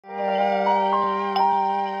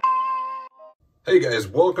Hey guys,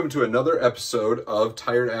 welcome to another episode of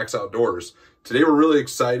Tired Axe Outdoors. Today we're really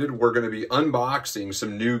excited. We're going to be unboxing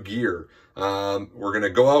some new gear. We're going to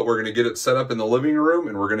go out, we're going to get it set up in the living room,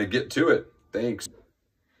 and we're going to get to it. Thanks.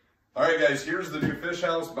 All right guys, here's the new fish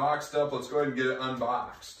house boxed up. Let's go ahead and get it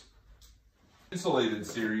unboxed. Insulated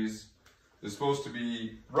series is supposed to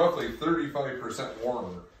be roughly 35%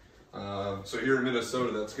 warmer. So here in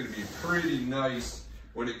Minnesota, that's going to be pretty nice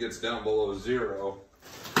when it gets down below zero.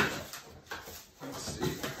 Let's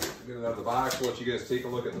see, get it out of the box. I'll let you guys take a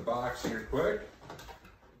look at the box here quick.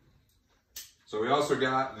 So we also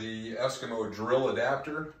got the Eskimo drill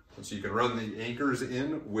adapter, so you can run the anchors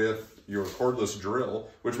in with your cordless drill,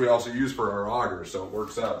 which we also use for our auger, so it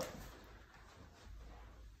works out.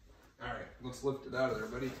 All right, let's lift it out of there,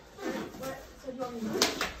 buddy. What? So do you want me to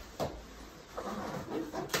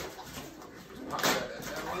Just pop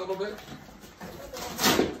that down a little bit.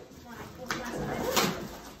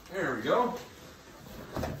 There we go.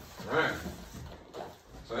 All right.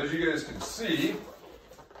 So as you guys can see,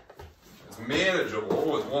 it's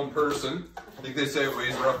manageable with one person. I think they say it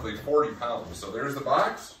weighs roughly 40 pounds. So there's the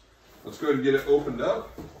box. Let's go ahead and get it opened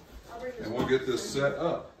up, and we'll get this set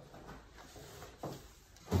up.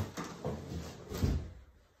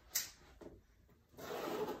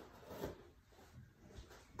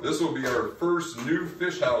 This will be our first new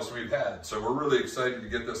fish house we've had, so we're really excited to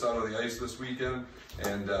get this out of the ice this weekend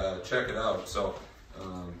and check it out. So,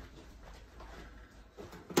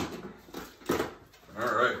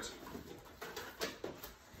 all right.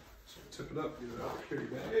 So tip it up, get it out of the carry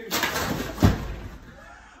bag.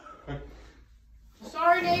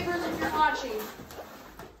 Sorry, neighbors, if you're watching.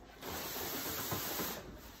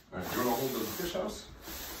 All right, do you want to hold the fish house?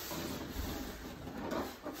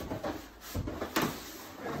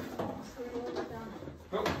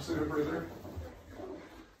 Oh, sit up right there.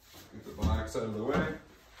 Get the box out of the way.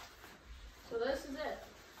 So this is it.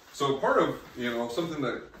 So part of, something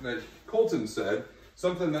that Colton said,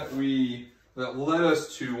 something that led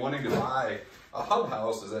us to wanting to buy a hub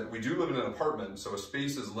house is that we do live in an apartment, so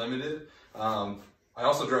space is limited. I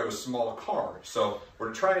also drive a small car, so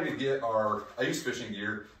we're trying to get our ice fishing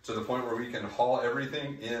gear to the point where we can haul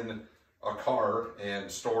everything in a car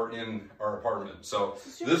and store in our apartment. So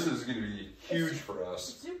this is going to be huge for us.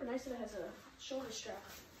 It's super nice that it has a shoulder strap.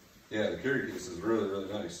 Yeah, the carry case is really,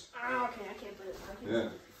 really nice. Oh, okay, I can't put it. Yeah.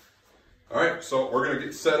 All right, so we're going to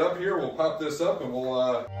get set up here. We'll pop this up and we'll...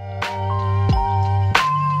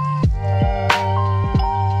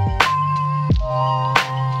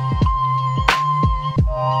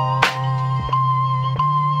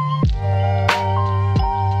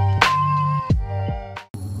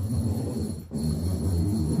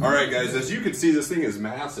 All right, guys, as you can see, this thing is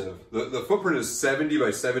massive. The footprint is 70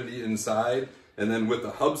 by 70 inside, and then with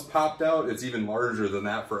the hubs popped out, it's even larger than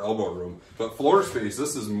that for elbow room. But floor space,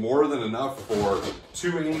 this is more than enough for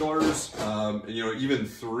 2 anglers, even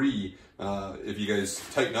 3 if you guys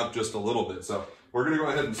tighten up just a little bit. So we're gonna go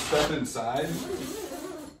ahead and step inside.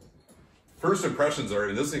 First impressions are,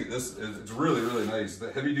 it's really, really nice.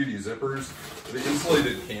 The heavy duty zippers, the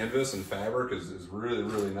insulated canvas and fabric is really,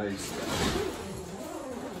 really nice.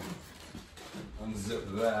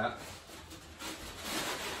 Unzip that.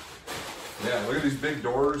 Yeah, look at these big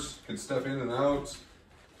doors. You can step in and out.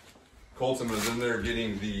 Colton was in there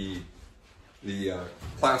getting the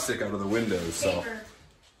plastic out of the windows. So.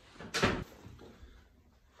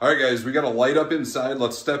 All right, guys, we got a light up inside.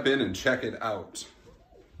 Let's step in and check it out.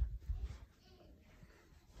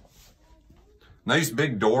 Nice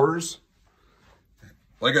big doors.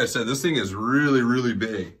 Like I said, this thing is really, really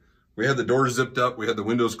big. We had the doors zipped up, we had the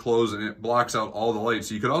windows closed, and it blocks out all the lights.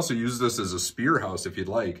 So you could also use this as a spear house if you'd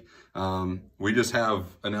like. We just have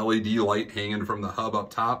an LED light hanging from the hub up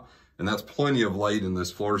top, and that's plenty of light in this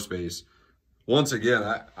floor space. Once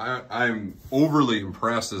again, I'm overly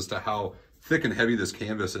impressed as to how thick and heavy this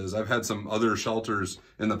canvas is. I've had some other shelters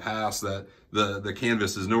in the past that the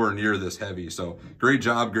canvas is nowhere near this heavy. So great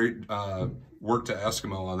job, great work to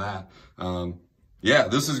Eskimo on that. Yeah,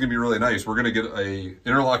 this is gonna be really nice. We're gonna get a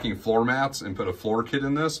interlocking floor mats and put a floor kit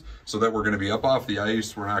in this so that we're gonna be up off the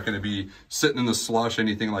ice. We're not gonna be sitting in the slush,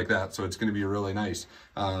 anything like that. So it's gonna be really nice.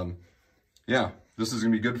 Yeah, this is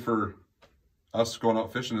gonna be good for us going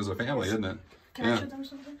out fishing as a family, isn't it? Can I show them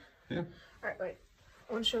something? Yeah. All right, wait.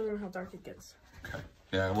 I want to show them how dark it gets. Okay.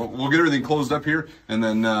 Yeah, we'll get everything closed up here, and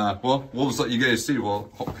then, we'll just let you guys see.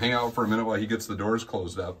 We'll hang out for a minute while he gets the doors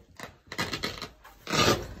closed up.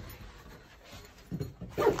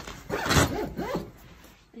 Are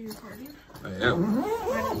you recording? I am.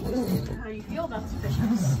 How do you feel about the fish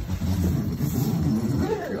house?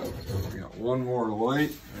 We got one more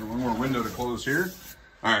light and one more window to close here.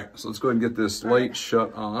 All right, so let's go ahead and get this light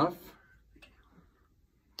shut off.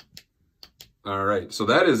 All right, so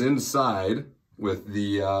that is inside with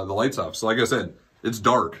the lights off. So like I said, it's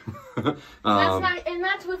dark. And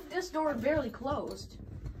that's with this door barely closed.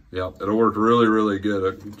 Yep, it'll work really, really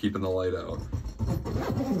good at keeping the light out.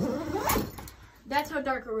 That's how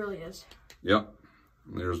dark it really is. Yep,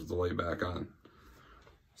 and there's the light back on.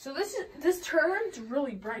 So this turns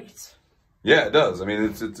really bright. Yeah, it does. I mean,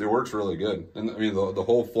 it works really good. And I mean, the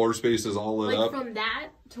whole floor space is all lit up. Like from that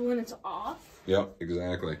to when it's off. Yep,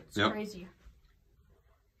 exactly. It's crazy.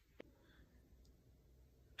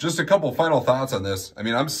 Just a couple final thoughts on this. I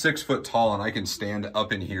mean, I'm 6 foot tall and I can stand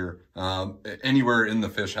up in here anywhere in the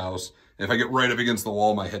fish house. If I get right up against the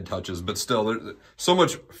wall, my head touches. But still, there's so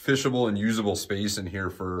much fishable and usable space in here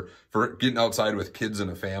for getting outside with kids and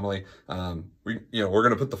a family. We're going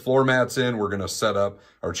to put the floor mats in. We're going to set up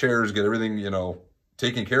our chairs, get everything,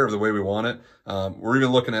 taken care of the way we want it. We're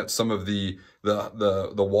even looking at some of the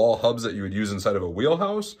wall hubs that you would use inside of a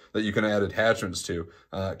wheelhouse that you can add attachments to.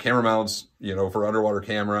 Camera mounts, for underwater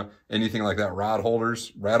camera, anything like that, rod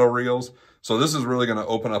holders, rattle reels. So this is really going to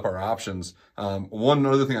open up our options. One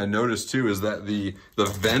other thing I noticed too is that the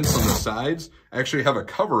vents on the sides actually have a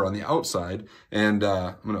cover on the outside. And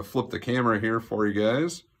I'm going to flip the camera here for you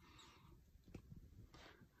guys.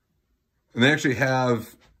 And they actually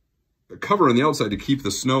have a cover on the outside to keep the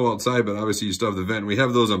snow outside, but obviously you still have the vent. We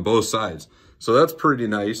have those on both sides. So that's pretty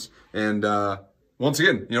nice. And once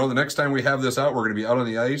again, the next time we have this out, we're going to be out on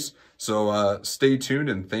the ice. So stay tuned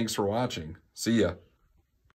and thanks for watching. See ya.